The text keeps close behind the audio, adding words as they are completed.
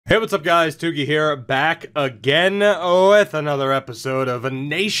Hey, what's up guys? Tugi here, back again with another episode of A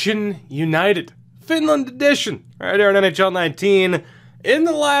Nation United, Finland edition, right here on NHL 19. In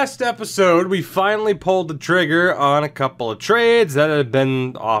the last episode, we finally pulled the trigger on a couple of trades that had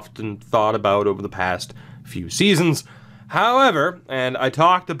been often thought about over the past few seasons. However, and I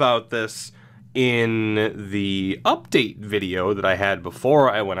talked about this in the update video that I had before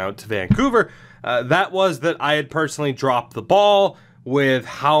I went out to Vancouver, that was that I had personally dropped the ball with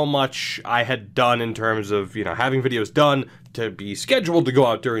how much I had done in terms of, having videos done to be scheduled to go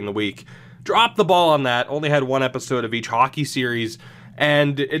out during the week. Dropped the ball on that, only had one episode of each hockey series,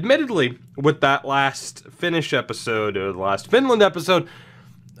 and admittedly, with that last Finnish episode, or the last Finland episode,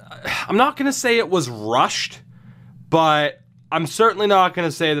 I'm not going to say it was rushed, but I'm certainly not going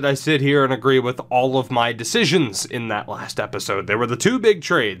to say that I sit here and agree with all of my decisions in that last episode. There were the two big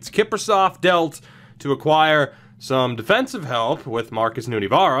trades. Kiprusoff dealt to acquire some defensive help with Marcus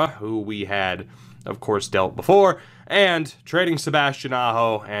Nunivara, who we had, of course, dealt before, and trading Sebastian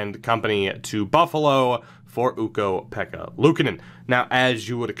Aho and company to Buffalo for Ukko-Pekka Luukkonen. Now, as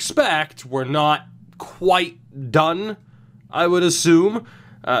you would expect, we're not quite done, I would assume.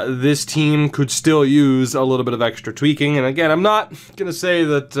 This team could still use a little bit of extra tweaking, and again, I'm not going to say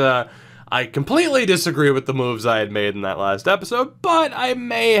that I completely disagree with the moves I had made in that last episode, but I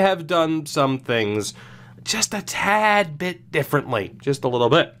may have done some things just a tad bit differently, just a little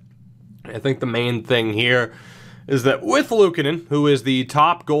bit. I think the main thing here is that with Luukkonen, who is the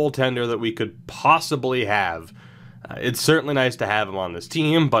top goaltender that we could possibly have, it's certainly nice to have him on this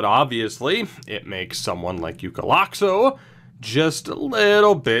team, but obviously it makes someone like Jukka Laakso just a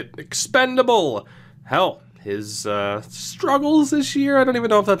little bit expendable. Hell, his struggles this year, I don't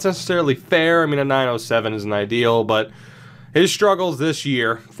even know if that's necessarily fair. I mean, a 907 isn't ideal, but his struggles this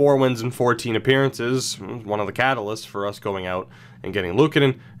year, 4 wins and 14 appearances, one of the catalysts for us going out and getting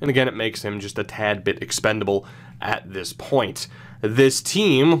Luukkonen, and again, it makes him just a tad bit expendable at this point. This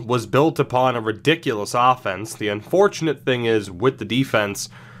team was built upon a ridiculous offense. The unfortunate thing is, with the defense,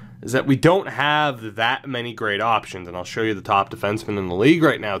 is that we don't have that many great options, and I'll show you the top defenseman in the league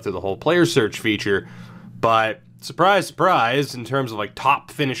right now through the whole player search feature, but surprise, surprise, in terms of like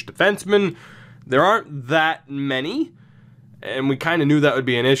top Finnish defensemen, there aren't that many. And we kind of knew that would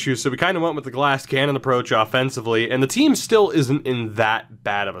be an issue, so we kind of went with the glass cannon approach offensively, and the team still isn't in that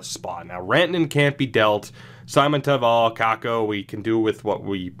bad of a spot. Now, Rantanen can't be dealt. Simon Taval, Kakko, we can do with what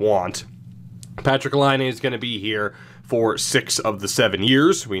we want. Patrick Laine is going to be here for 6 of the 7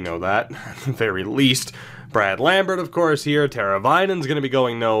 years. We know that, at the very least. Brad Lambert, of course, here. Tara Vainen's going to be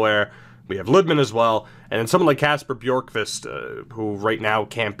going nowhere. We have Ludman as well, and then someone like Kasper Bjorkqvist, who right now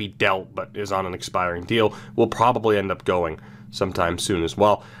can't be dealt but is on an expiring deal, will probably end up going sometime soon as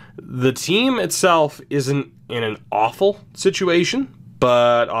well. The team itself isn't in an awful situation,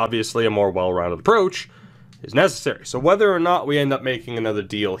 but obviously a more well-rounded approach is necessary. So whether or not we end up making another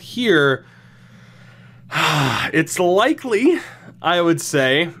deal here, it's likely, I would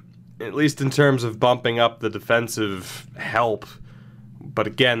say, at least in terms of bumping up the defensive help. But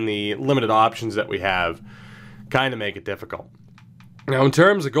again, the limited options that we have kind of make it difficult. Now, in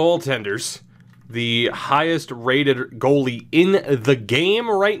terms of goaltenders, the highest rated goalie in the game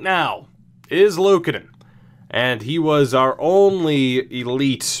right now is Luukkonen. And he was our only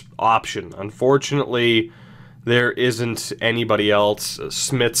elite option. Unfortunately, there isn't anybody else.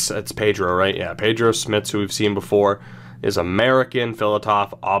 Smits, it's Pedro, right? Yeah, Pedro Smits, who we've seen before, is American.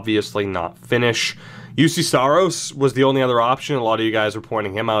 Filatov, obviously not Finnish. UC Saros was the only other option. A lot of you guys were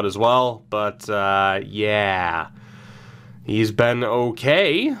pointing him out as well. But, yeah. He's been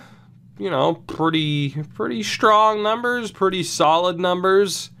okay. Pretty strong numbers. Pretty solid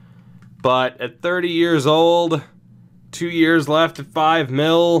numbers. But at 30 years old, 2 years left at $5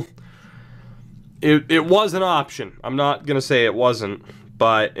 million, it was an option. I'm not going to say it wasn't.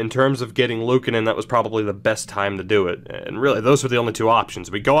 But in terms of getting Luukkonen, that was probably the best time to do it. And really, those were the only two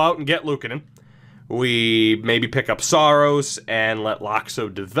options. We go out and get Luukkonen. We maybe pick up Saros and let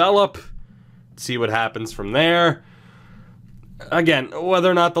Laakso develop, see what happens from there. Again, whether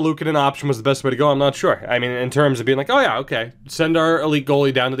or not the Luukkonen option was the best way to go, I'm not sure. I mean, in terms of being like, oh yeah, okay, send our elite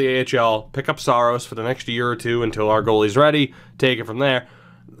goalie down to the AHL, pick up Saros for the next year or two until our goalie's ready, take it from there.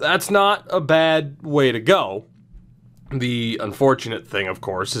 That's not a bad way to go. The unfortunate thing, of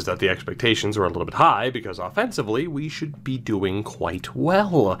course, is that the expectations were a little bit high because offensively we should be doing quite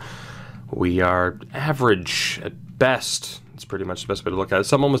well. We are average at best. It's pretty much the best way to look at it.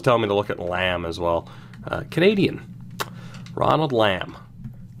 Someone was telling me to look at Lamb as well. Canadian. Ronald Lamb.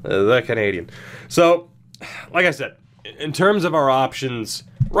 The Canadian. So, like I said, in terms of our options,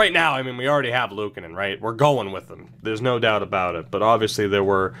 right now, I mean, we already have Luukkonen, right? We're going with him. There's no doubt about it. But obviously there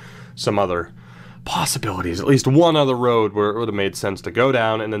were some other possibilities, at least one other road where it would have made sense to go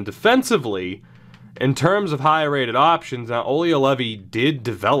down. And then defensively, in terms of higher rated options, now Olli Juolevi did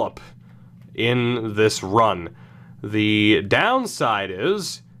develop in this run. The downside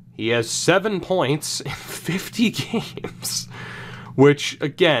is he has 7 points in 50 games, which,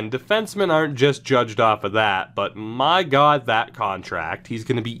 again, defensemen aren't just judged off of that, but my God, that contract, he's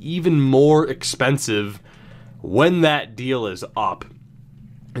going to be even more expensive when that deal is up.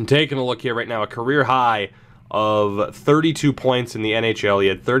 And taking a look here right now, a career high of 32 points in the NHL. He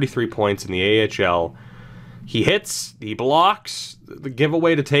had 33 points in the AHL. He hits, he blocks. The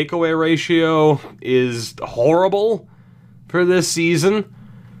giveaway to takeaway ratio is horrible for this season.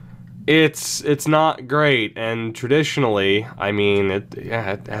 It's not great, and traditionally, I mean,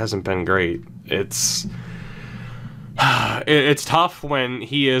 it hasn't been great. It's tough when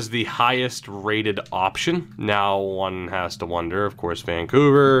he is the highest rated option. Now one has to wonder, of course,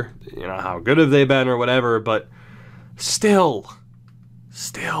 Vancouver, you know, how good have they been or whatever, but still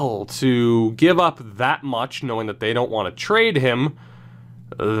to give up that much knowing that they don't want to trade him,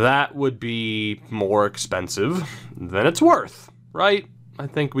 that would be more expensive than it's worth, right? I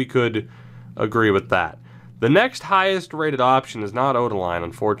think we could agree with that. The next highest rated option is not Odeline,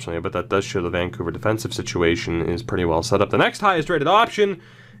 unfortunately, but that does show the Vancouver defensive situation is pretty well set up. The next highest rated option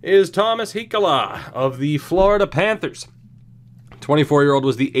is Thomas Heikkila of the Florida Panthers. 24-year-old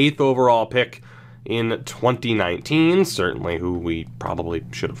was the 8th overall pick in 2019, certainly who we probably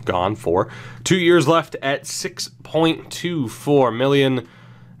should have gone for. 2 years left at $6.24 million,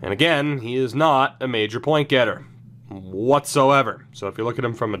 and again, he is not a major point getter whatsoever. So if you look at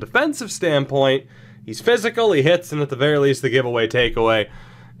him from a defensive standpoint, he's physical, he hits, and at the very least the giveaway takeaway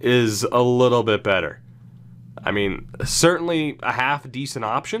is a little bit better. I mean, certainly a half decent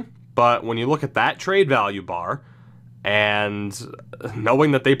option, but when you look at that trade value bar and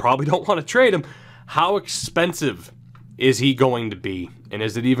knowing that they probably don't want to trade him, how expensive is he going to be, and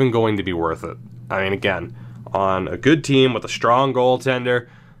is it even going to be worth it? I mean, again, on a good team with a strong goaltender,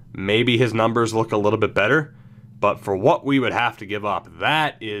 maybe his numbers look a little bit better, but for what we would have to give up,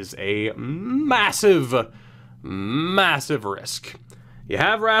 that is a massive, massive risk. You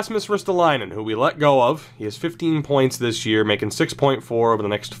have Rasmus Ristolainen, who we let go of. He has 15 points this year, making 6.4 over the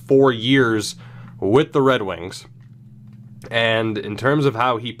next 4 years with the Red Wings. And in terms of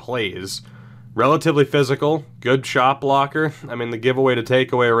how he plays, relatively physical, good shot blocker. I mean, the giveaway to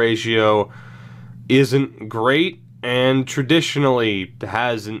takeaway ratio isn't great, and traditionally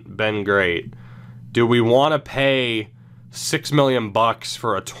hasn't been great. Do we want to pay $6 million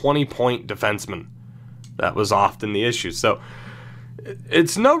for a 20-point defenseman? That was often the issue. So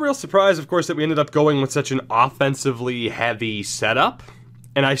it's no real surprise, of course, that we ended up going with such an offensively heavy setup.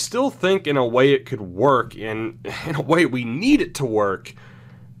 And I still think in a way it could work, in a way we need it to work,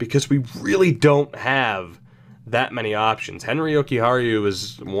 because we really don't have that many options. Henri Jokiharju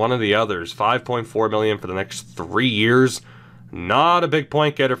is one of the others. $5.4 million for the next 3 years. Not a big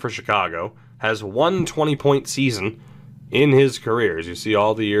point getter for Chicago. Has one 20-point season in his career. As you see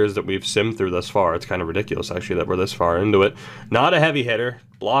all the years that we've simmed through thus far, it's kind of ridiculous, actually, that we're this far into it. Not a heavy hitter.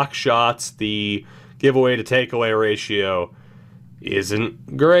 Block shots, the giveaway to takeaway ratio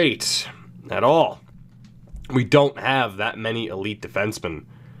isn't great at all. We don't have that many elite defensemen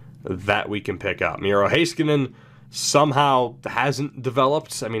that we can pick up. Miro Heiskanen somehow hasn't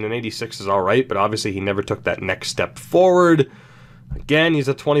developed. I mean, an 86 is all right, but obviously he never took that next step forward. Again, he's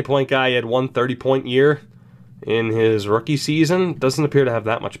a 20-point guy. He had one 30-point year in his rookie season. Doesn't appear to have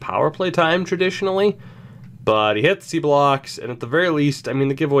that much power play time traditionally, but he hits, he blocks, and at the very least, I mean,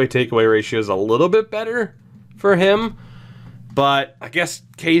 the giveaway takeaway ratio is a little bit better for him. But I guess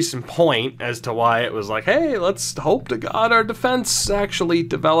case in point as to why it was like, hey, let's hope to God our defense actually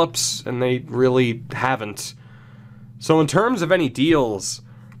develops, and they really haven't. So in terms of any deals,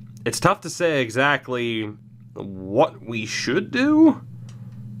 it's tough to say exactly what we should do.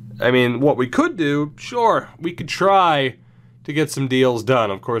 I mean, what we could do, sure, we could try to get some deals done.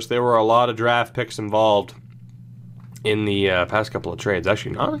 Of course, there were a lot of draft picks involved in the past couple of trades.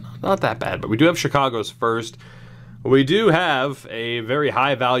 Actually, not that bad, but we do have Chicago's first. We do have a very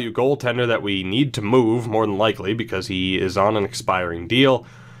high-value goaltender that we need to move, more than likely, because he is on an expiring deal.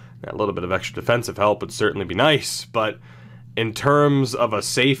 A little bit of extra defensive help would certainly be nice, but in terms of a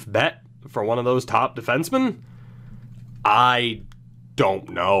safe bet for one of those top defensemen, I don't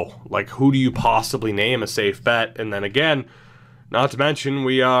know. Like, who do you possibly name a safe bet? And then again, not to mention,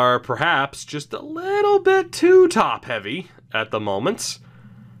 we are perhaps just a little bit too top-heavy at the moment.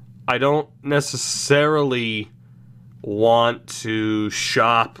 I don't necessarily want to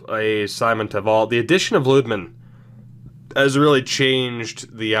shop a Simon Taval. The addition of Ludman has really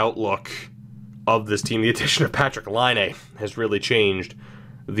changed the outlook of this team. The addition of Patrick Laine has really changed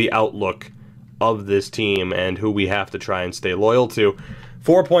the outlook of this team and who we have to try and stay loyal to.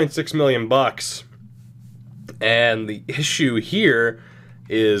 $4.6 million bucks. And the issue here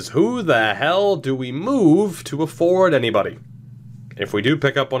is, who the hell do we move to afford anybody? If we do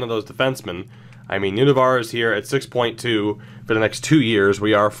pick up one of those defensemen, I mean, Univar is here at 6.2 for the next 2 years.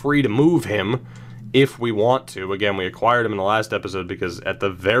 We are free to move him if we want to. Again, we acquired him in the last episode because at the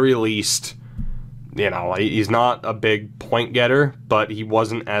very least, you know, he's not a big point getter, but he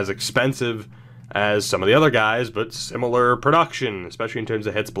wasn't as expensive as some of the other guys, but similar production, especially in terms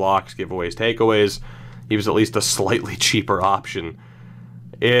of hits, blocks, giveaways, takeaways. He was at least a slightly cheaper option.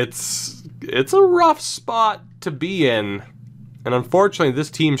 It's a rough spot to be in, and unfortunately this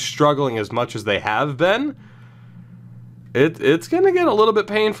team's struggling as much as they have been. It's going to get a little bit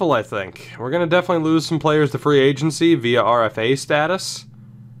painful, I think. We're going to definitely lose some players to free agency via RFA status.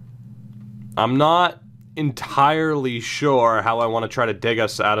 I'm not entirely sure how I want to try to dig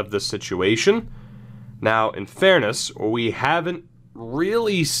us out of this situation. Now, in fairness, we haven't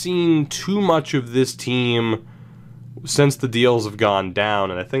really seen too much of this team since the deals have gone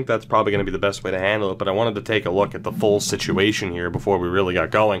down, and I think that's probably going to be the best way to handle it, but I wanted to take a look at the full situation here before we really got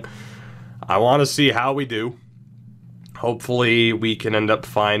going. I want to see how we do. Hopefully we can end up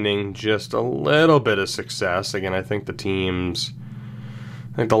finding just a little bit of success. Again, I think the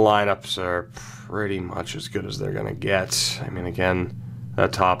lineups are pretty much as good as they're going to get. I mean, again,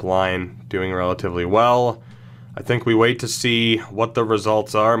 that top line doing relatively well. I think we wait to see what the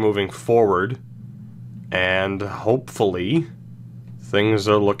results are moving forward, and hopefully things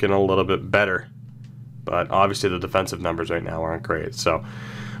are looking a little bit better. But obviously the defensive numbers right now aren't great, so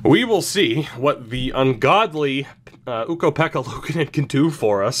we will see what the ungodly Ukko-Pekka Luukkonen can do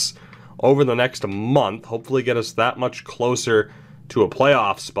for us over the next month. Hopefully get us that much closer to a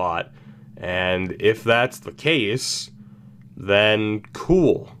playoff spot. And if that's the case, then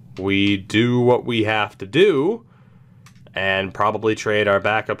cool. We do what we have to do and probably trade our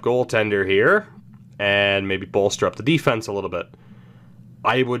backup goaltender here and maybe bolster up the defense a little bit.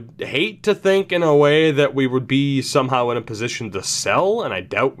 I would hate to think in a way that we would be somehow in a position to sell, and I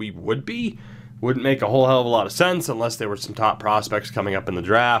doubt we would be. Wouldn't make a whole hell of a lot of sense unless there were some top prospects coming up in the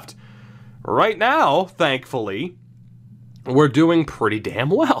draft. Right now, thankfully, we're doing pretty damn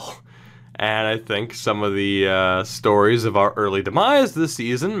well. And I think some of the stories of our early demise this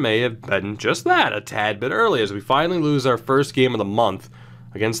season may have been just that, a tad bit early. As we finally lose our first game of the month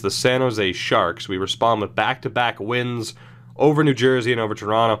against the San Jose Sharks, we respond with back-to-back wins over New Jersey and over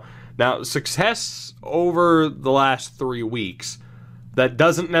Toronto. Now, success over the last 3 weeks, that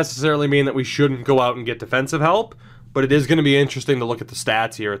doesn't necessarily mean that we shouldn't go out and get defensive help, but it is going to be interesting to look at the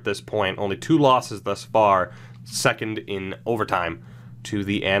stats here at this point. Only 2 losses thus far, second in overtime to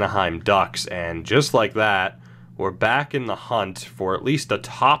the Anaheim Ducks, and just like that, we're back in the hunt for at least a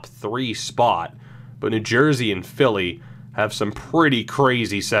top 3 spot, but New Jersey and Philly have some pretty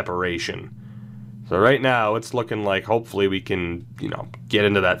crazy separation. So right now, it's looking like hopefully we can, you know, get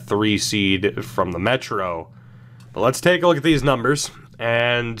into that 3 seed from the Metro. But let's take a look at these numbers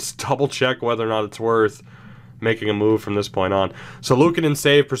and double check whether or not it's worth making a move from this point on. So Luukkonen's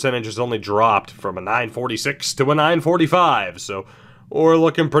save percentage has only dropped from a 946 to a 945, so we're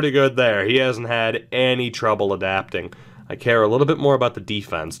looking pretty good there. He hasn't had any trouble adapting. I care a little bit more about the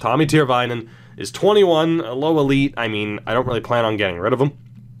defense. Tommy Tervainen is 21, a low elite. I mean, I don't really plan on getting rid of him.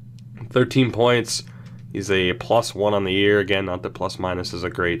 13 points. He's a +1 on the year. Again, not that plus-minus is a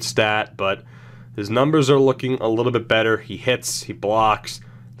great stat, but his numbers are looking a little bit better. He hits, he blocks.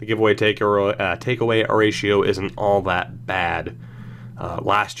 The giveaway takeaway ratio isn't all that bad.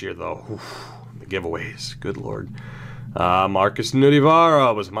 Last year, though, the giveaways, good lord. Marcus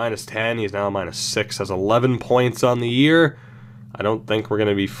Nudivara was -10. He's now -6. Has 11 points on the year. I don't think we're going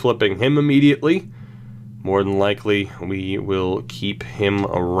to be flipping him immediately. More than likely, we will keep him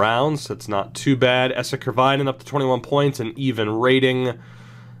around, so it's not too bad. Esa Kervainen up to 21 points, an even rating.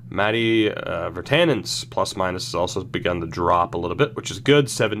 Matty Virtanen's plus-minus has also begun to drop a little bit, which is good.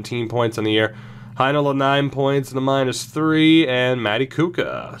 17 points on the year. Heinola, 9 points and a -3. And Matty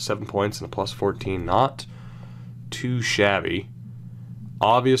Kuka, 7 points and a +14. Not too shabby.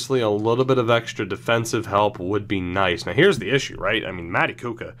 Obviously, a little bit of extra defensive help would be nice. Now, here's the issue, right? I mean, Matty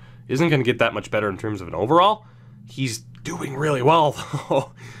Kuka isn't going to get that much better in terms of an overall. He's doing really well,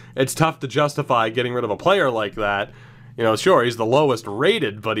 though. It's tough to justify getting rid of a player like that. You know, sure, he's the lowest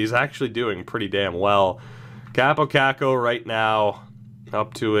rated, but he's actually doing pretty damn well. Capo Caco right now,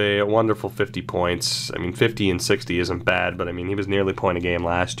 up to a wonderful 50 points. I mean, 50 and 60 isn't bad, but I mean, he was nearly point a game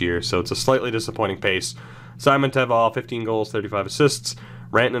last year, so it's a slightly disappointing pace. Simon Teval, 15 goals, 35 assists.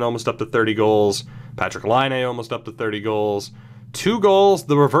 Rantanen almost up to 30 goals. Patrick Laine almost up to 30 goals. 2 goals,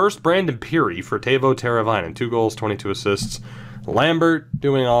 the reverse Brandon Peary for Teuvo Teravainen. 2 goals, 22 assists. Lambert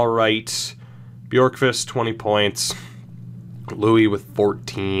doing all right. Bjorkqvist, 20 points. Louis with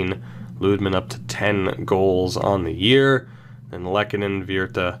 14. Ludman up to 10 goals on the year. And Lehkonen,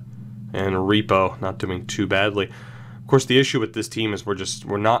 Virta, and Repo not doing too badly. Of course, the issue with this team is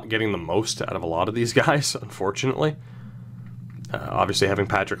we're not getting the most out of a lot of these guys, unfortunately. Obviously, having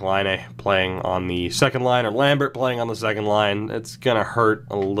Patrick Laine playing on the second line or Lambert playing on the second line, it's going to hurt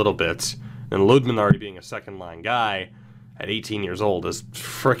a little bit. And Ludman already being a second line guy at 18 years old is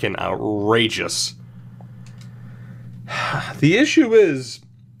freaking outrageous. The issue is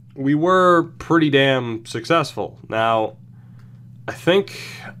we were pretty damn successful. Now, I think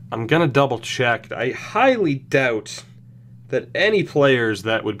I'm going to double check. I highly doubt that any players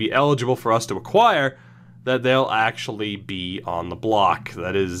that would be eligible for us to acquire, that they'll actually be on the block.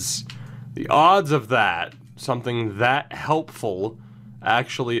 That is, the odds of that, something that helpful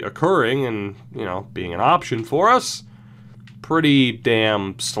actually occurring and, you know, being an option for us, pretty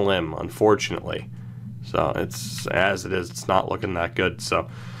damn slim, unfortunately. So it's, as it is, it's not looking that good. So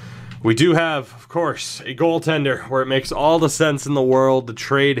we do have, of course, a goaltender where it makes all the sense in the world to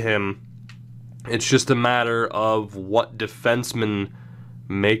trade him. It's just a matter of what defenseman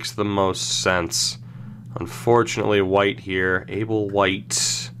makes the most sense. Unfortunately, White here, Abel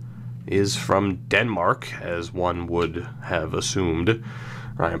White, is from Denmark, as one would have assumed.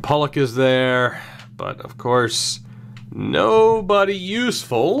 Ryan Pulock is there, but of course, nobody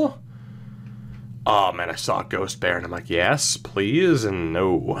useful. Oh man, I saw Ghost Bear and I'm like, yes, please, and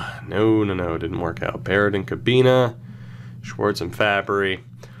no, didn't work out. Barrett and Kabina, Schwartz and Fabry.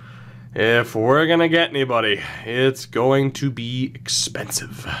 If we're gonna get anybody, it's going to be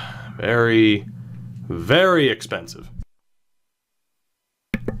expensive. Very, very expensive.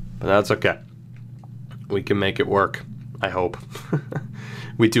 But that's okay. We can make it work, I hope.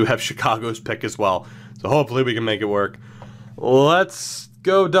 We do have Chicago's pick as well, so hopefully we can make it work. Let's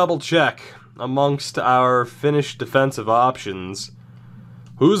go double check amongst our Finnish defensive options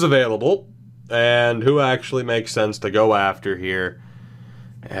who's available and who actually makes sense to go after here.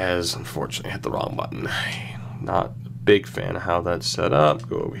 As unfortunately I hit the wrong button. Not a big fan of how that's set up.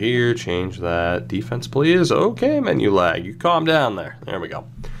 Go over here, change that. Defense please. Okay, menu lag. You calm down there. There we go.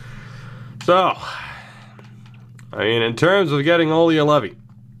 So, I mean, in terms of getting Olli Levy,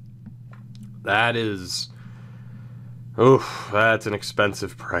 that is, oof, that's an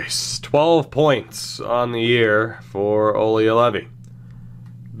expensive price. 12 points on the year for Olli Levy.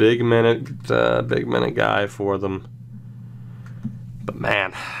 Big minute guy for them. But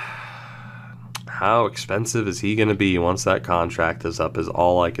man, how expensive is he going to be once that contract is up is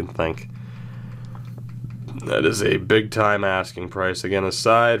all I can think. That is a big-time asking price. Again,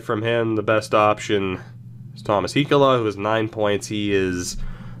 aside from him, the best option is Thomas Heikola, who has 9 points. He is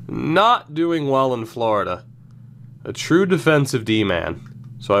not doing well in Florida. A true defensive D-man.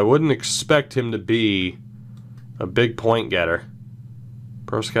 So I wouldn't expect him to be a big point getter.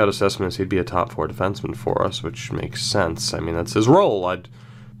 Pro Scout assessments, he'd be a top 4 defenseman for us, which makes sense. I mean, that's his role. I'd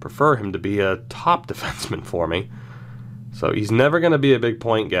prefer him to be a top defenseman for me. So he's never going to be a big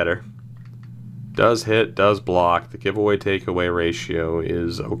point getter. Does hit, does block. The giveaway takeaway ratio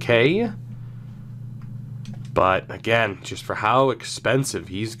is okay. But again, just for how expensive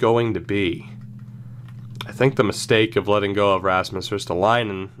he's going to be, I think the mistake of letting go of Rasmus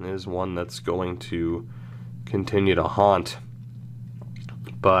Ristolainen is one that's going to continue to haunt.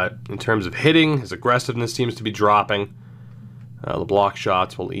 But in terms of hitting, his aggressiveness seems to be dropping. The block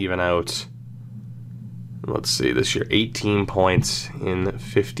shots will even out. Let's see, this year 18 points in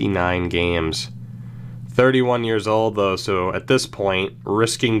 59 games. 31 years old though, so at this point,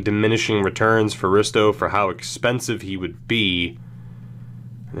 risking diminishing returns for Risto for how expensive he would be.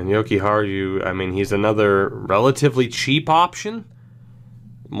 And then Yoki Haru, I mean, he's another relatively cheap option.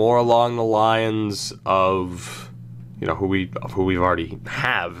 More along the lines of, you know, who we've already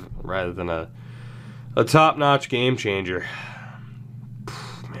have, rather than a top-notch game changer.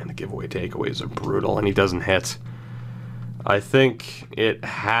 Man, the giveaway takeaways are brutal, and he doesn't hit. I think it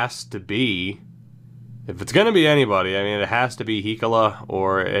has to be, if it's going to be anybody, I mean, it has to be Heikola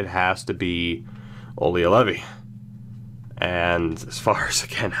or it has to be Olli Levy. And as far as,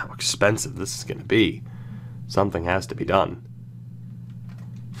 again, how expensive this is going to be, something has to be done.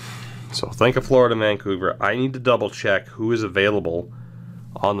 So think of Florida, Vancouver. I need to double check who is available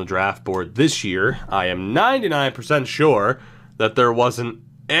on the draft board this year. I am 99% sure that there wasn't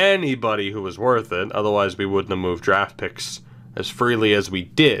anybody who was worth it. Otherwise, we wouldn't have moved draft picks as freely as we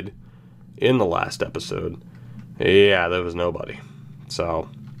did in the last episode. Yeah, there was nobody. So,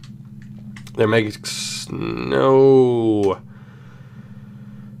 there makes no...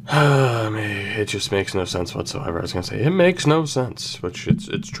 it just makes no sense whatsoever. I was going to say, it makes no sense, which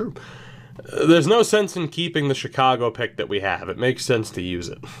it's true. There's no sense in keeping the Chicago pick that we have. It makes sense to use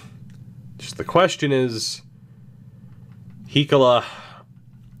it. Just the question is, Heikkilä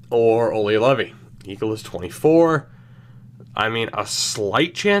or Olli Levy. Heikkilä 24. I mean, a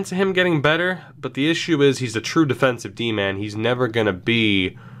slight chance of him getting better, but the issue is he's a true defensive D-man. He's never going to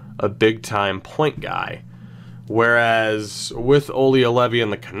be a big-time point guy. Whereas with Olli Levy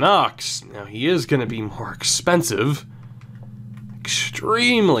and the Canucks, now he is going to be more expensive.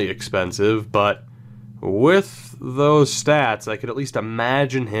 Extremely expensive, but with those stats, I could at least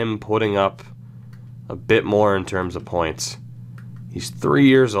imagine him putting up a bit more in terms of points. He's 3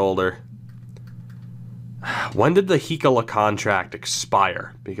 years older. When did the Heikkilä contract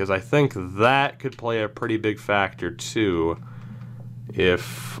expire? Because I think that could play a pretty big factor too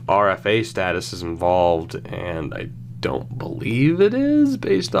if RFA status is involved, and I don't believe it is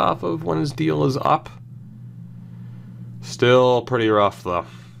based off of when his deal is up. Still pretty rough though.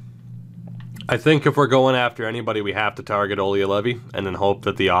 I think if we're going after anybody, we have to target Olli Levy and then hope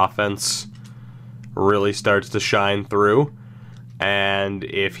that the offense really starts to shine through. And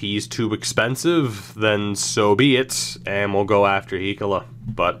if he's too expensive, then so be it, and we'll go after Heikkilä.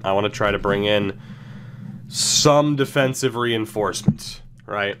 But I want to try to bring in some defensive reinforcements,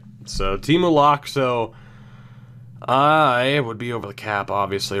 right? So Teemu Laakso, I would be over the cap,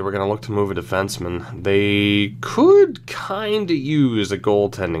 obviously. We're going to look to move a defenseman. They could kind of use a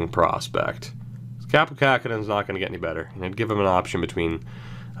goaltending prospect. Kaapo Kähkönen's not going to get any better. And I'd give him an option between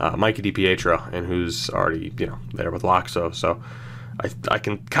Mikey DiPietro and who's already, there with Laakso. So I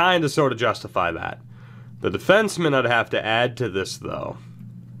can kind of sort of justify that. The defenseman I'd have to add to this, though.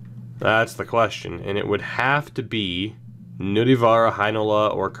 That's the question. And it would have to be Nutivaara,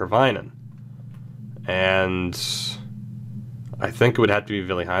 Heinola, or Kervainen. And I think it would have to be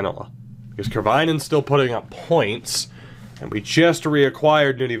Ville Heinola. Because Kervainen's still putting up points. And we just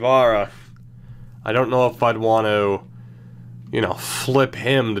reacquired Nutivaara. I don't know if I'd want to, flip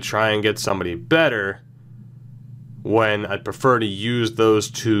him to try and get somebody better, when I'd prefer to use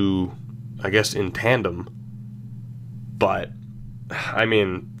those two, I guess, in tandem. But, I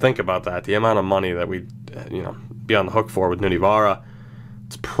mean, think about that. The amount of money that we'd, be on the hook for with Nutivaara,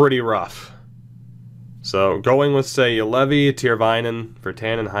 it's pretty rough. So, going with, say, Levy, Tiervainen,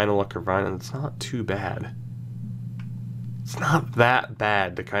 Virtanen, Heinola, Kervainen, it's not too bad. It's not that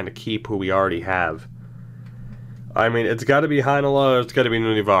bad to kind of keep who we already have. I mean, it's got to be Heinola or it's got to be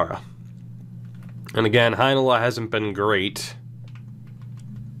Nutivaara. And again, Heinola hasn't been great.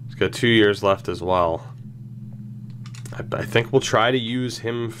 He's got 2 years left as well. I think we'll try to use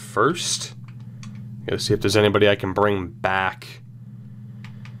him first. Gotta see if there's anybody I can bring back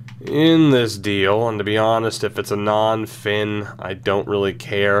in this deal. And to be honest, if it's a non-Finn, I don't really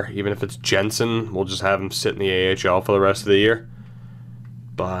care. Even if it's Jensen, we'll just have him sit in the AHL for the rest of the year.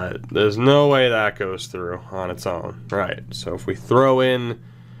 But there's no way that goes through on its own. Right, so if we throw in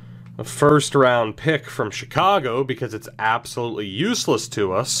a first-round pick from Chicago because it's absolutely useless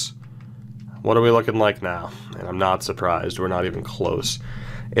to us, what are we looking like now? And I'm not surprised. We're not even close.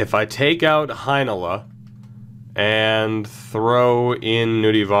 If I take out Heinola and throw in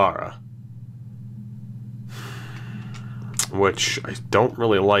Nutivaara, which I don't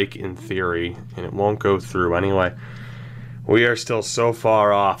really like in theory, and it won't go through anyway, we are still so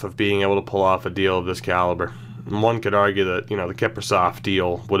far off of being able to pull off a deal of this caliber. And one could argue that, the Kiprusoff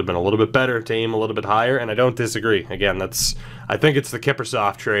deal would have been a little bit better to aim a little bit higher, and I don't disagree. Again, I think it's the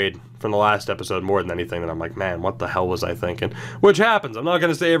Kiprusoff trade from the last episode more than anything that I'm like, man, what the hell was I thinking? Which happens. I'm not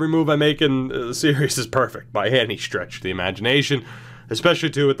going to say every move I make in the series is perfect by any stretch of the imagination, especially,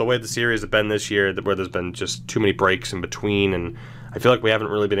 too, with the way the series have been this year, where there's been just too many breaks in between, and I feel like we haven't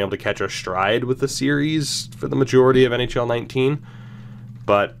really been able to catch our stride with the series for the majority of NHL 19.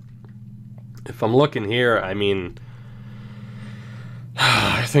 But if I'm looking here, I mean,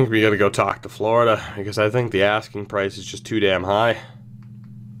 I think we got to go talk to Florida, because I think the asking price is just too damn high.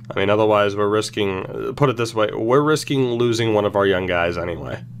 I mean, otherwise we're risking, put it this way, we're risking losing one of our young guys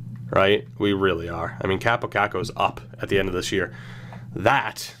anyway, right? We really are. I mean, Kaapo Kähkönen's up at the end of this year.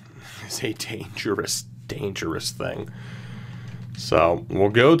 That is a dangerous, dangerous thing. So, we'll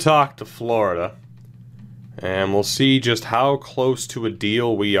go talk to Florida, and we'll see just how close to a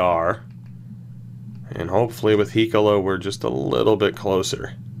deal we are. And hopefully with Heikkilä, we're just a little bit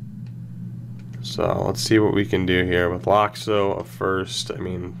closer. So let's see what we can do here with Loxo, a first. I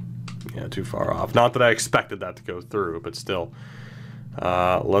mean, yeah, too far off. Not that I expected that to go through, but still.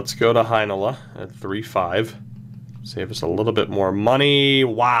 Let's go to Heinola at 3-5. Save us a little bit more money.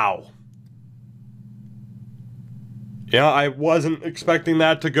 Wow. Yeah, I wasn't expecting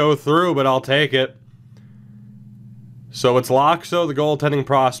that to go through, but I'll take it. So it's Loxo, the goaltending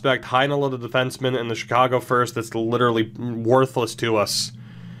prospect, Heinola, the defenseman, and the Chicago first that's literally worthless to us.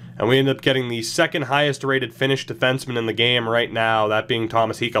 And we end up getting the second highest rated Finnish defenseman in the game right now, that being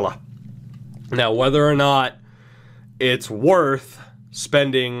Thomas Heikkilä. Now, whether or not it's worth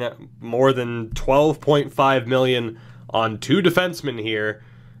spending more than $12.5 million on two defensemen here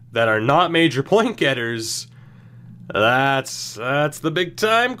that are not major point getters, that's the big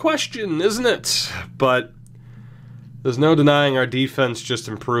time question, isn't it? But there's no denying our defense just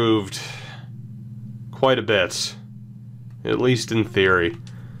improved quite a bit, at least in theory.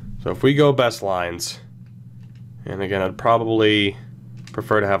 So if we go best lines, and again, I'd probably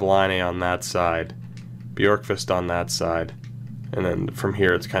prefer to have Laine on that side, Bjorkqvist on that side, and then from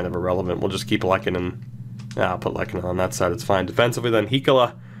here it's kind of irrelevant. We'll just keep Lehkonen. I'll put Lehkonen on that side, it's fine. Defensively then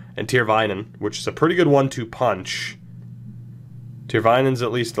Heikkilä and Tyrväinen, which is a pretty good 1-2 punch. Tyrväinen's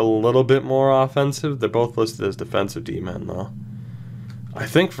at least a little bit more offensive. They're both listed as defensive D-men though. I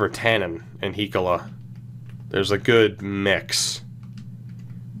think for Tannen and Heikkilä, there's a good mix.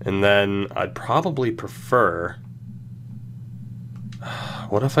 And then I'd probably prefer...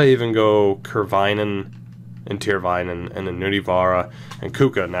 What if I even go Kurvainen and Tyrväinen and then Nutivaara and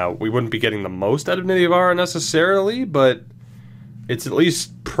Kuka? Now, we wouldn't be getting the most out of Nutivaara necessarily, but it's at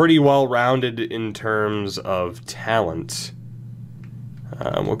least pretty well-rounded in terms of talent.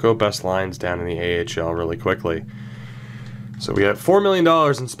 We'll go best lines down in the AHL really quickly. So we have $4 million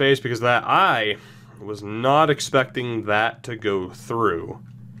in space because of that. I was not expecting that to go through,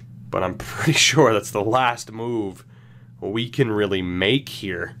 but I'm pretty sure that's the last move we can really make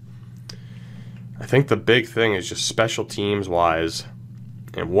here. I think the big thing is just special teams wise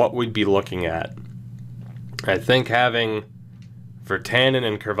and what we'd be looking at. I think having Virtanen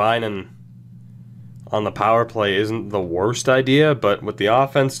and Kurvainen on the power play isn't the worst idea, but with the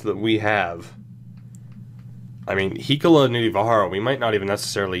offense that we have, I mean, Heikkilä and Nutivaara, we might not even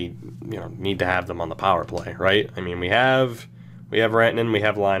necessarily, need to have them on the power play, right? I mean, we have Rantanen, we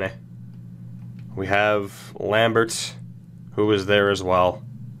have Laine, we have Lambert, who is there as well,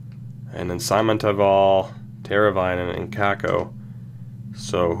 and then Simon Taval, Teravainen, and Kakko.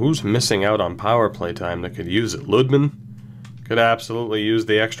 So who's missing out on power play time that could use it? Ludman could absolutely use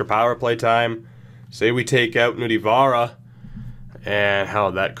the extra power play time. Say we take out Nutivaara,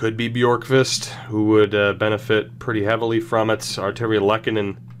 and that could be Bjorkqvist, who would benefit pretty heavily from it. Arturi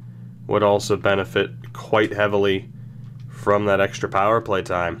Lehkonen would also benefit quite heavily from that extra power play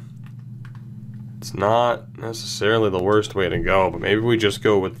time. It's not necessarily the worst way to go, but maybe we just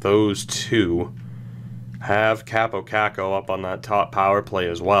go with those two. Have Kaapo Kakko up on that top power play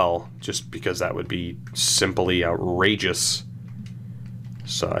as well, just because that would be simply outrageous.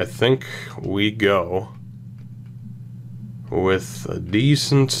 So I think we go with a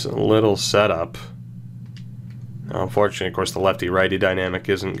decent little setup. Now, unfortunately, of course, the lefty-righty dynamic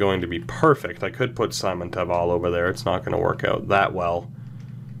isn't going to be perfect. I could put Simon Taval over there. It's not going to work out that well.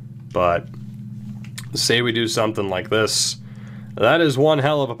 But say we do something like this. That is one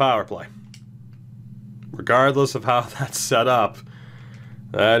hell of a power play. Regardless of how that's set up,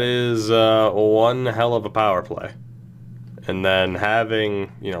 that is one hell of a power play. And then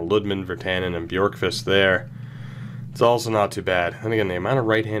having, Ludman, Virtanen, and Bjorkqvist there, it's also not too bad. And again, the amount of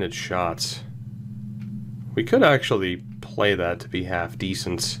right-handed shots, we could actually play that to be half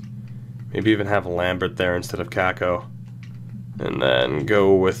decent. Maybe even have Lambert there instead of Kakko. And then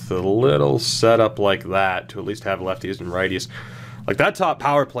go with a little setup like that to at least have lefties and righties. Like, that top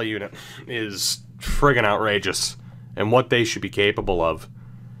power play unit is friggin' outrageous, and what they should be capable of.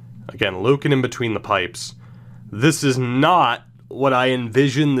 Again, Lukin in between the pipes. This is not what I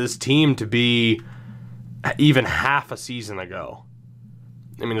envisioned this team to be even half a season ago.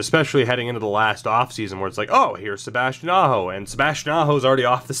 I mean, especially heading into the last offseason where it's like, oh, here's Sebastian Aho, and Sebastian Aho's already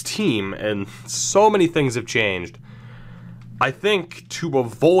off this team, and so many things have changed. I think to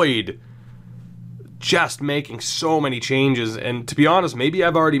avoid just making so many changes, and to be honest, maybe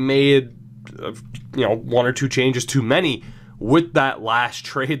I've already made, one or two changes too many with that last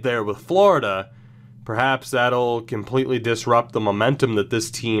trade there with Florida. Perhaps that'll completely disrupt the momentum that this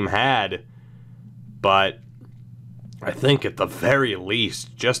team had. But I think at the very least,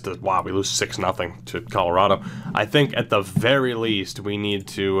 wow, we lose 6-0 to Colorado. I think at the very least we need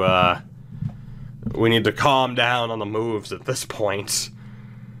to calm down on the moves at this point.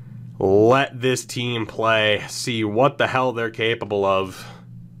 let this team play, see what the hell they're capable of,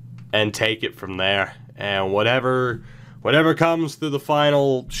 and take it from there. And whatever comes through the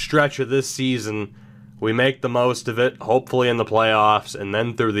final stretch of this season, we make the most of it, hopefully in the playoffs, and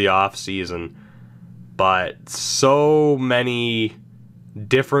then through the off season. But so many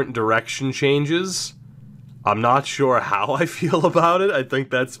different direction changes. I'm not sure how I feel about it. I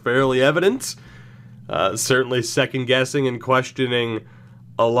think that's fairly evident. Certainly second-guessing and questioning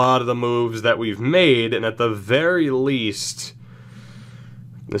a lot of the moves that we've made, and at the very least,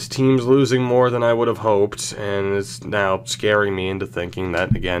 this team's losing more than I would have hoped, and it's now scaring me into thinking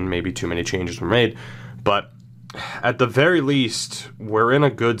that, again, maybe too many changes were made. But at the very least, we're in a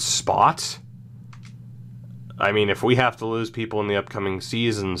good spot. I mean, if we have to lose people in the upcoming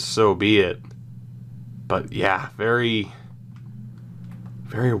seasons, so be it. But yeah, very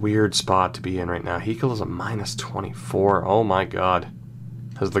weird spot to be in right now. Heikkilä is a -24. Oh my god.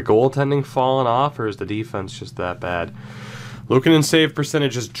 Has the goaltending fallen off, or is the defense just that bad? Luukkonen's save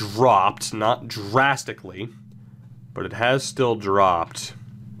percentage has dropped, not drastically, but it has still dropped.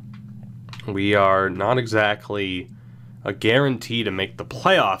 We are not exactly a guarantee to make the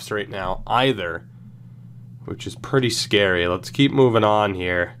playoffs right now either, which is pretty scary. Let's keep moving on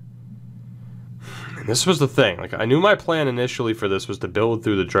here. And this was the thing. Like, I knew my plan initially for this was to build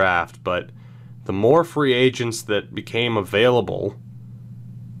through the draft, but the more free agents that became available,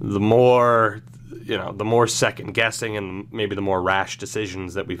 the more, you know, the more second guessing and maybe the more rash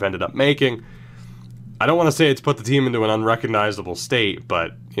decisions that we've ended up making. I don't want to say it's put the team into an unrecognizable state,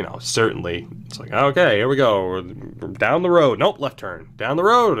 but, you know, certainly it's like, okay, here we go. We're down the road. Nope, left turn. Down the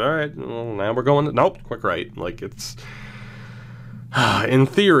road. All right, well, now we're going, nope, quick right. Like, it's, in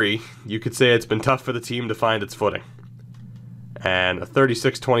theory, you could say it's been tough for the team to find its footing. And a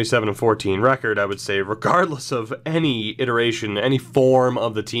 36-27-14 record, I would say, regardless of any iteration, any form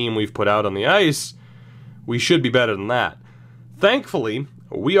of the team we've put out on the ice, we should be better than that. Thankfully,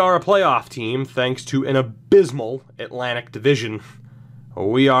 we are a playoff team thanks to an abysmal Atlantic Division.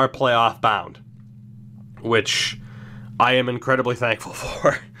 We are playoff bound, which I am incredibly thankful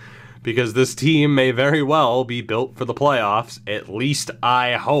for, because this team may very well be built for the playoffs. At least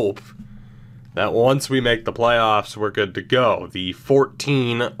I hope that once we make the playoffs, we're good to go. The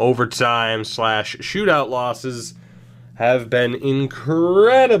 14 overtime/shootout losses have been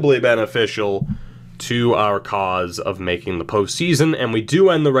incredibly beneficial to our cause of making the postseason, and we do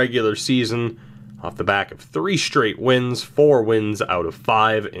end the regular season off the back of 3 straight wins, 4 wins out of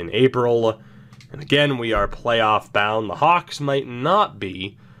 5 in April. And again, we are playoff bound. The Hawks might not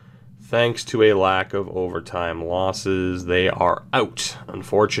be, thanks to a lack of overtime losses. They are out,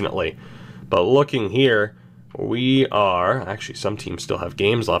 unfortunately. But looking here, we are, actually some teams still have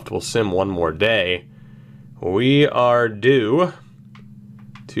games left. We'll sim one more day. We are due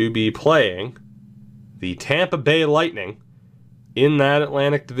to be playing the Tampa Bay Lightning in that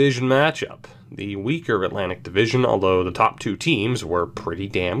Atlantic Division matchup. The weaker Atlantic Division, although the top 2 teams were pretty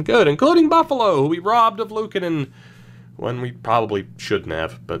damn good, including Buffalo, who we robbed of Luukkonen when we probably shouldn't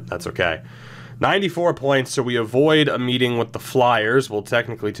have, but that's okay. 94 points, so we avoid a meeting with the Flyers. We'll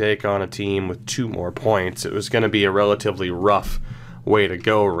technically take on a team with 2 more points. It was going to be a relatively rough way to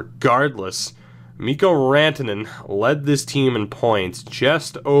go regardless. Mikko Rantanen led this team in points,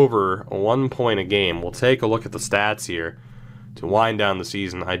 just over 1 point a game. We'll take a look at the stats here to wind down the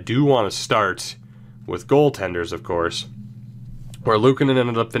season. I do want to start with goaltenders, of course, where Luukkonen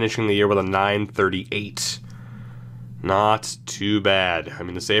ended up finishing the year with a .938. Not too bad. I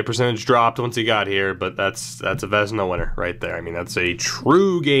mean, the save percentage dropped once he got here, but that's a Vezina winner right there. I mean, that's a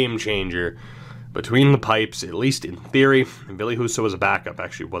true game changer between the pipes, at least in theory. And Billy Husso as a backup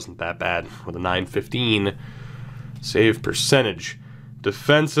actually wasn't that bad with a .915 save percentage.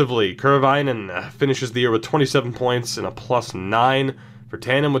 Defensively, Kurvainen finishes the year with 27 points and a +9.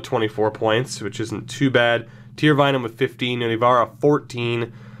 Virtanen with 24 points, which isn't too bad. Tiervainen with 15, Univara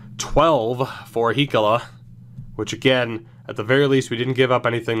 14, 12 for Heikkilä, which again, at the very least, we didn't give up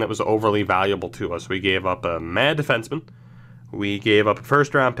anything that was overly valuable to us. We gave up a mad defenseman. We gave up a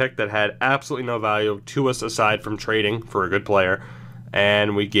first-round pick that had absolutely no value to us aside from trading for a good player.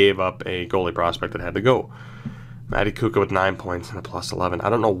 And we gave up a goalie prospect that had to go. Matty Kuka with 9 points and a +11. I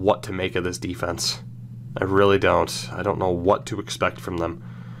don't know what to make of this defense. I really don't. I don't know what to expect from them.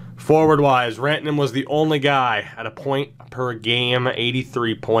 Forward-wise, Rantanen was the only guy at a point per game,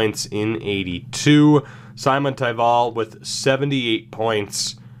 83 points in 82. Simon Taival with 78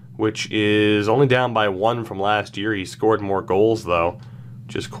 points, which is only down by 1 from last year. He scored more goals, though,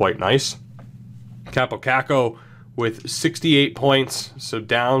 which is quite nice. Capo Caco with 68 points, so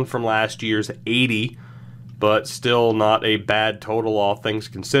down from last year's 80. but still not a bad total, all things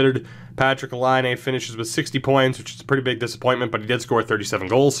considered. Patrick Laine finishes with 60 points, which is a pretty big disappointment, but he did score 37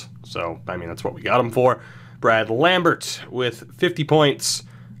 goals, so, I mean, that's what we got him for. Brad Lambert with 50 points,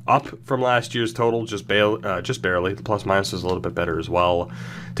 up from last year's total, just barely. The plus-minus is a little bit better as well.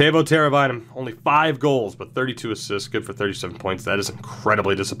 Teuvo Teravainen, only 5 goals, but 32 assists, good for 37 points. That is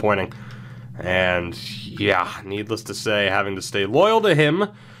incredibly disappointing. And, yeah, needless to say, having to stay loyal to him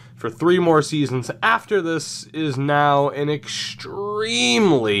for 3 more seasons after this is now an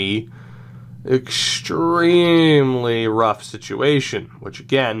extremely rough situation, which,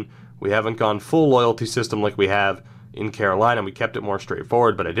 again, we haven't gone full loyalty system like we have in Carolina. We kept it more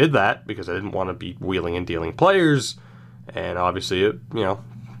straightforward, but I did that because I didn't want to be wheeling and dealing players, and obviously,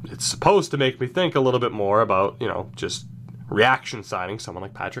 it's supposed to make me think a little bit more about, just reaction signing someone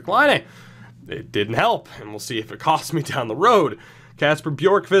like Patrick Laine. It didn't help, and we'll see if it costs me down the road. Kasper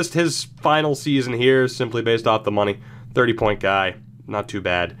Bjorkqvist, his final season here, simply based off the money. 30-point guy, not too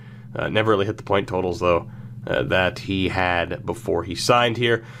bad. Never really hit the point totals, though, that he had before he signed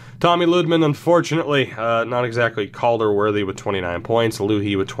here. Tommy Ludman, unfortunately, not exactly Calder-worthy with 29 points.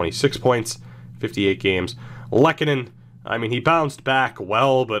 Luhi with 26 points, 58 games. Lehkonen, I mean, he bounced back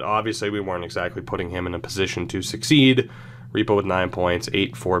well, but obviously we weren't exactly putting him in a position to succeed. Repo with 9 points,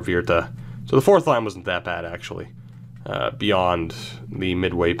 8 for Virta. So the fourth line wasn't that bad, actually, beyond the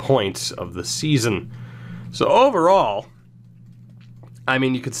midway points of the season. So overall, I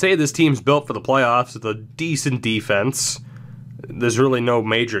mean, you could say this team's built for the playoffs with a decent defense. There's really no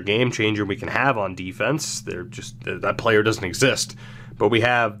major game changer we can have on defense. That player doesn't exist. But we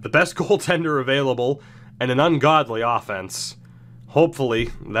have the best goaltender available and an ungodly offense. Hopefully,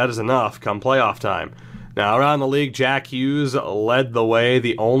 that is enough come playoff time. Now, around the league, Jack Hughes led the way,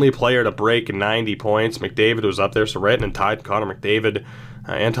 the only player to break 90 points. McDavid was up there, so right and tied Connor McDavid.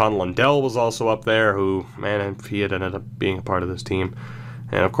 Anton Lundell was also up there, who, man, if he had ended up being a part of this team.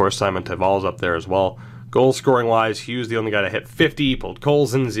 And, of course, Simon Teval's up there as well. Goal-scoring-wise, Hughes the only guy to hit 50, pulled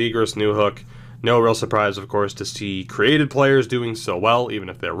Colson, Zegras, Newhook. No real surprise, of course, to see created players doing so well, even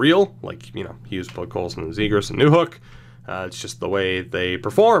if they're real. Like, Hughes pulled Colson and Zegras and Newhook. It's just the way they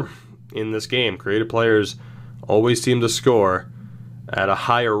perform in this game. Creative players always seem to score at a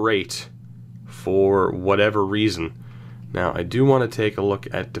higher rate for whatever reason. Now, I do want to take a look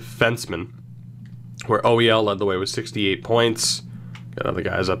at defensemen, where OEL led the way with 68 points. Got other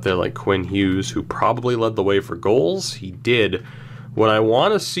guys up there like Quinn Hughes, who probably led the way for goals. He did. What I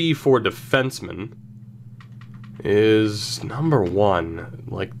want to see for defensemen is, number one,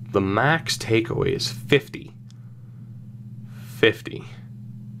 like the max takeaway is 50. 50.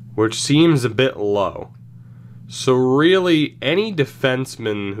 Which seems a bit low. So really, any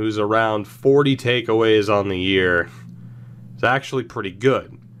defenseman who's around 40 takeaways on the year is actually pretty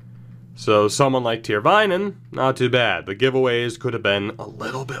good. So someone like Teravainen, not too bad. The giveaways could have been a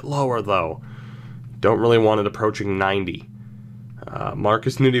little bit lower, though. Don't really want it approaching 90.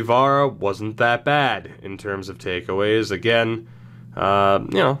 Marcus Nudivara wasn't that bad in terms of takeaways. Again,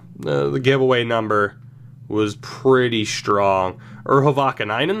 the giveaway number was pretty strong. Urho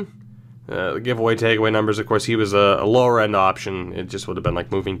Vakanainen, the giveaway takeaway numbers, of course, he was a lower-end option. It just would have been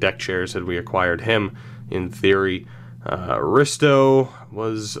like moving deck chairs had we acquired him, in theory. Risto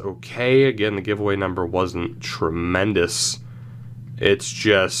was okay. Again, the giveaway number wasn't tremendous. It's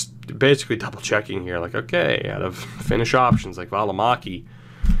just basically double-checking here. Like, okay, out of Finnish options like Valimaki,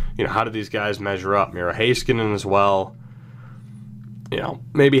 how do these guys measure up? Miro Heiskanen as well.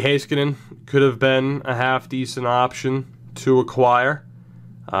 Maybe Heiskanen could have been a half-decent option to acquire.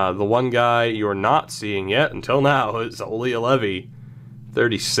 The one guy you're not seeing yet until now is Olli Juolevi,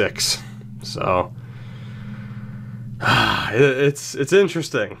 36. So it's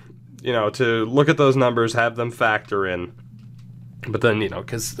interesting, to look at those numbers, have them factor in. But then,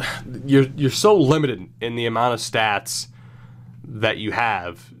 because you're so limited in the amount of stats that you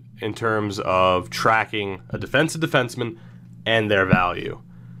have in terms of tracking a defenseman and their value.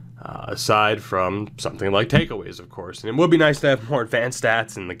 Aside from something like takeaways, of course. And it would be nice to have more advanced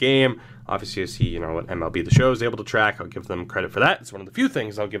stats in the game. Obviously, I see, what MLB The Show is able to track. I'll give them credit for that. It's one of the few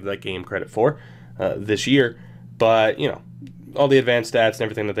things I'll give that game credit for this year. But, all the advanced stats and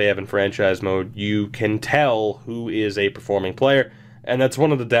everything that they have in franchise mode, you can tell who is a performing player. And that's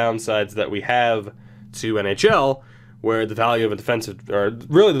one of the downsides that we have to NHL, where the value of a defensive, or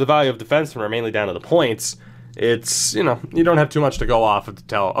really the value of defensemen are mainly down to the points. It's, you don't have too much to go off of to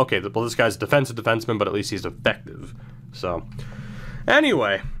tell, okay, well, this guy's a defensive defenseman, but at least he's effective. So,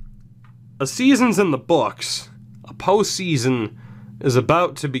 anyway, a season's in the books. A postseason is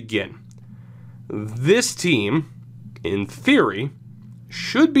about to begin. This team, in theory,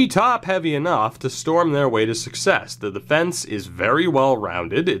 should be top-heavy enough to storm their way to success. The defense is very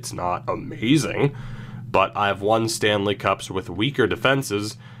well-rounded. It's not amazing, but I've won Stanley Cups with weaker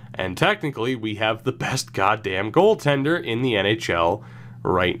defenses, and technically we have the best goddamn goaltender in the NHL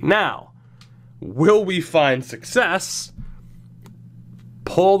right now. Will we find success?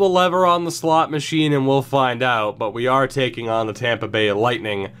 Pull the lever on the slot machine and we'll find out, but we are taking on the Tampa Bay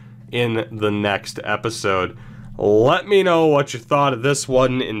Lightning in the next episode. Let me know what you thought of this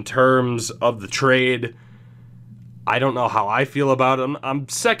one in terms of the trade. I don't know how I feel about it. I'm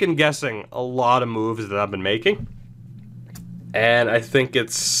second-guessing a lot of moves that I've been making. And I think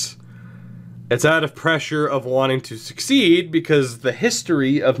it's out of pressure of wanting to succeed because the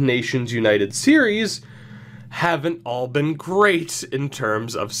history of Nations United series haven't all been great in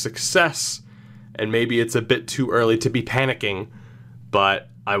terms of success. And maybe it's a bit too early to be panicking, but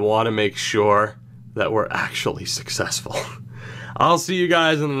I want to make sure that we're actually successful. I'll see you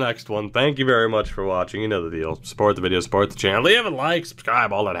guys in the next one. Thank you very much for watching. You know the deal. Support the video, support the channel, leave a like,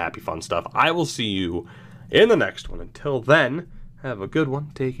 subscribe, all that happy fun stuff. I will see you in the next one. Until then, have a good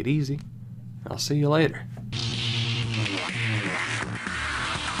one. Take it easy. I'll see you later.